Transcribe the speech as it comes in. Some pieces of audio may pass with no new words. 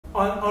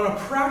on a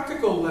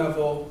practical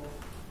level,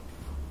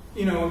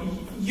 you know,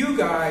 you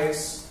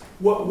guys,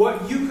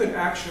 what you could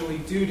actually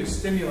do to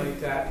stimulate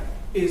that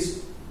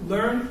is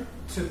learn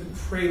to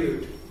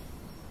prelude,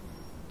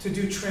 to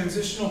do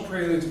transitional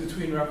preludes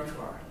between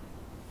repertoire,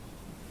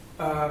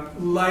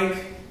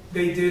 like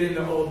they did in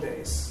the old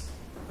days.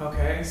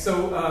 Okay,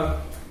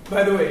 so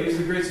by the way, here's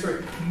a great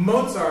story.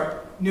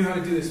 Mozart knew how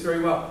to do this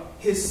very well.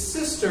 His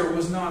sister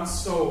was not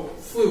so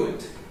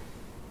fluent,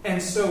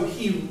 and so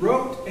he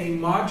wrote a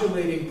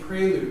modulating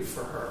prelude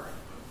for her.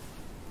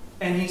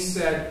 And he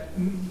said,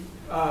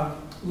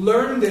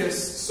 learn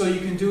this so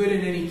you can do it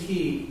in any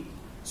key.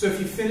 So if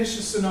you finish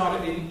a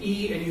sonata in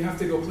E and you have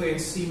to go play in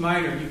C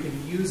minor, you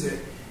can use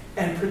it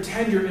and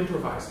pretend you're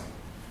improvising.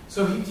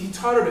 So he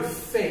taught her to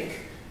fake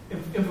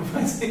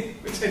improvising,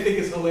 which I think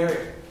is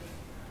hilarious.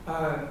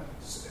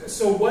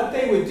 So what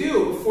they would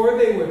do before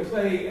they would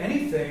play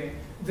anything,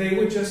 they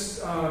would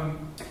just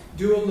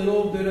do a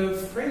little bit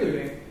of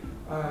preluding.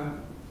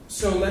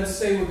 So let's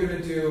say we're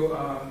going to do,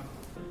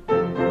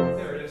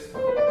 there it is.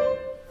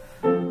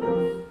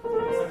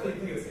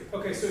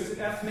 Okay, so it's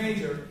an F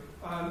major.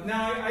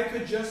 Now I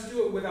could just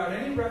do it without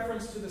any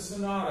reference to the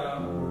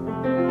sonata.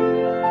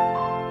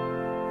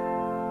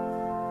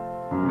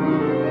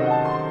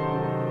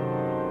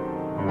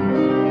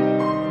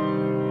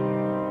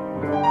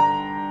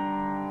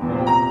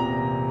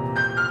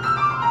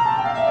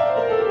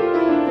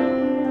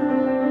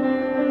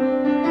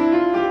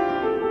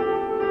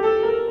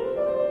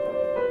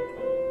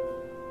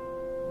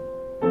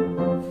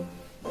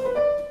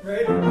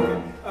 Right?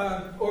 Okay.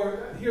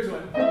 Or here's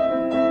one.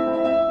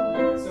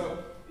 So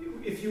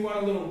if you want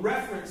a little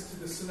reference to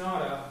the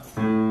sonata.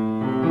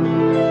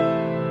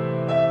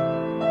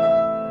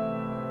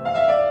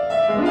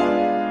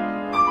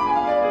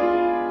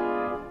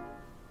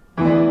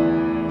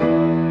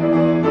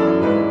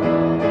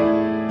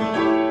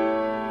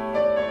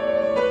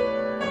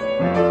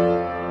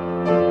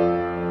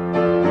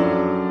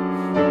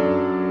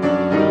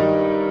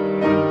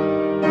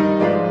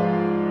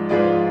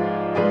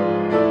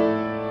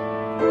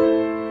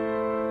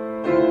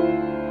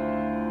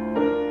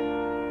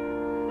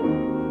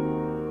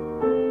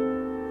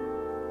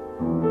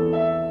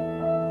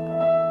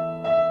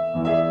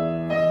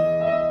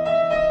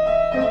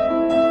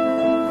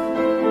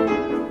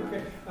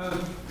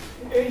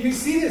 You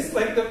see this,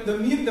 like the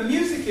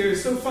music here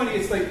is so funny.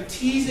 It's like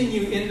teasing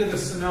you into the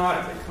sonata.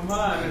 It's like, come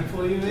on, and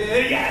pull you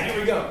in. Yeah, here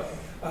we go.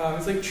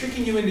 It's like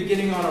tricking you into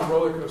getting on a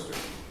roller coaster.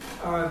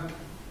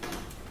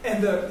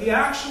 And the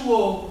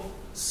actual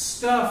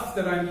stuff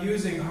that I'm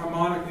using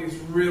harmonically is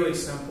really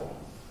simple.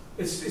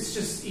 It's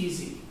just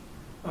easy.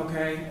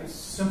 Okay, it's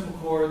simple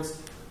chords.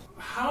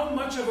 How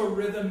much of a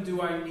rhythm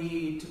do I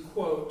need to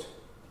quote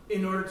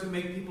in order to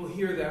make people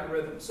hear that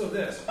rhythm? So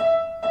this.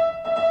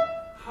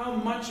 How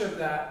much of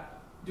that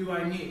do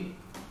I need?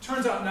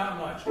 Turns out not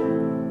much.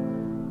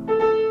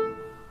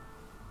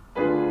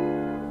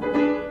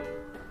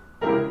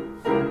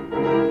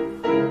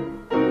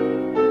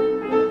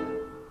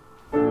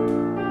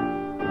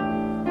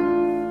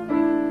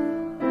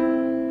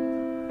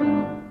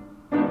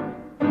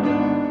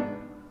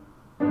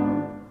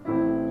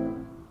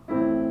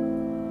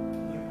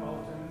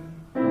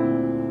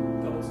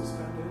 Double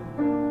suspended.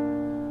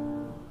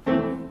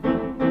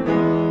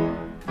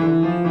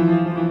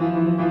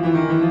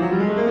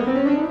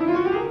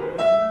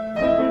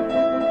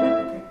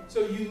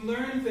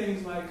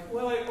 Things like,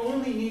 well, I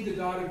only need the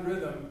dotted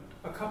rhythm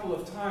a couple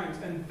of times,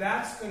 and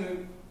that's going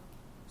to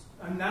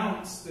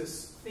announce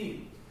this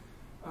theme.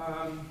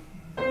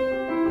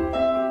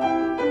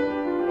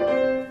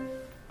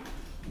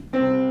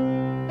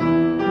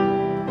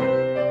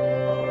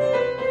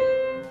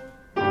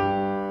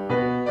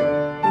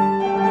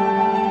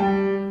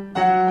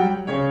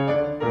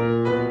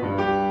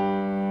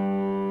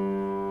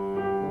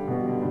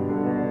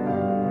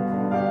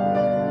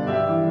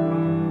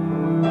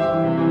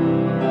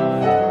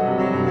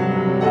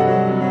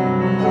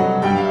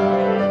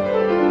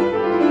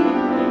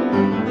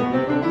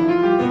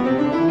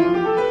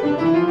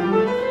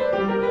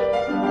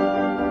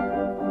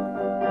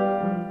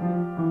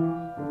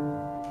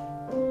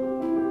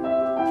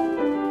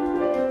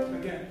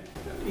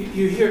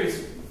 You hear it's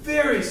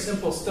very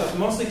simple stuff,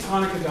 mostly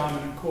tonica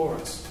dominant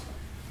chords.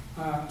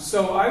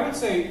 So I would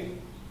say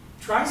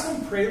try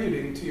some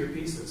preluding to your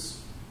pieces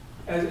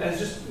as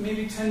just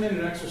maybe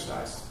 10-minute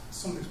exercise.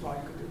 Something small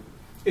you could do.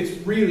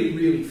 It's really,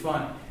 really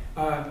fun.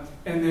 And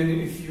then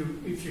if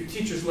your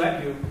teachers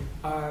let you,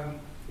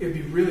 it'd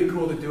be really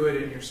cool to do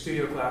it in your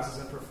studio classes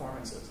and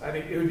performances. I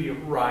think it would be a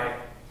riot.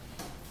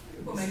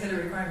 We'll make it a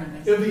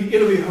requirement. It'll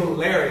be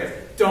hilarious.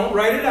 Don't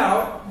write it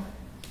out.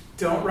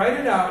 Don't write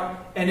it out.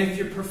 And if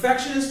you're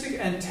perfectionistic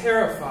and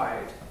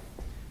terrified,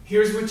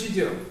 here's what you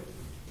do.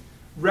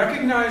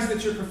 Recognize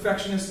that you're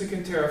perfectionistic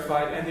and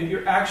terrified and that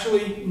you're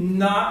actually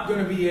not going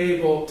to be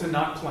able to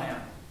not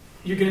plan.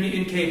 You're going to be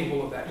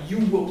incapable of that. You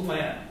will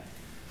plan.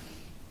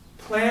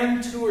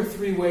 Plan 2 or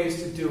 3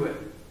 ways to do it,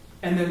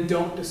 and then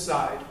don't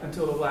decide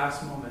until the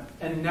last moment.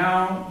 And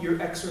now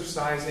you're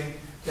exercising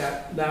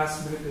that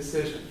last minute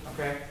decision.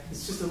 Okay?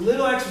 It's just a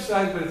little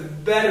exercise, but it's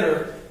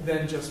better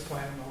than just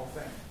planning the whole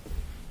thing.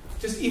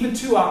 Just even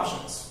 2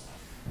 options.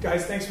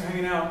 Guys, thanks for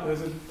hanging out. It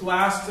was a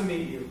blast to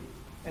meet you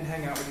and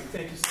hang out with you.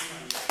 Thank you so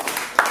much.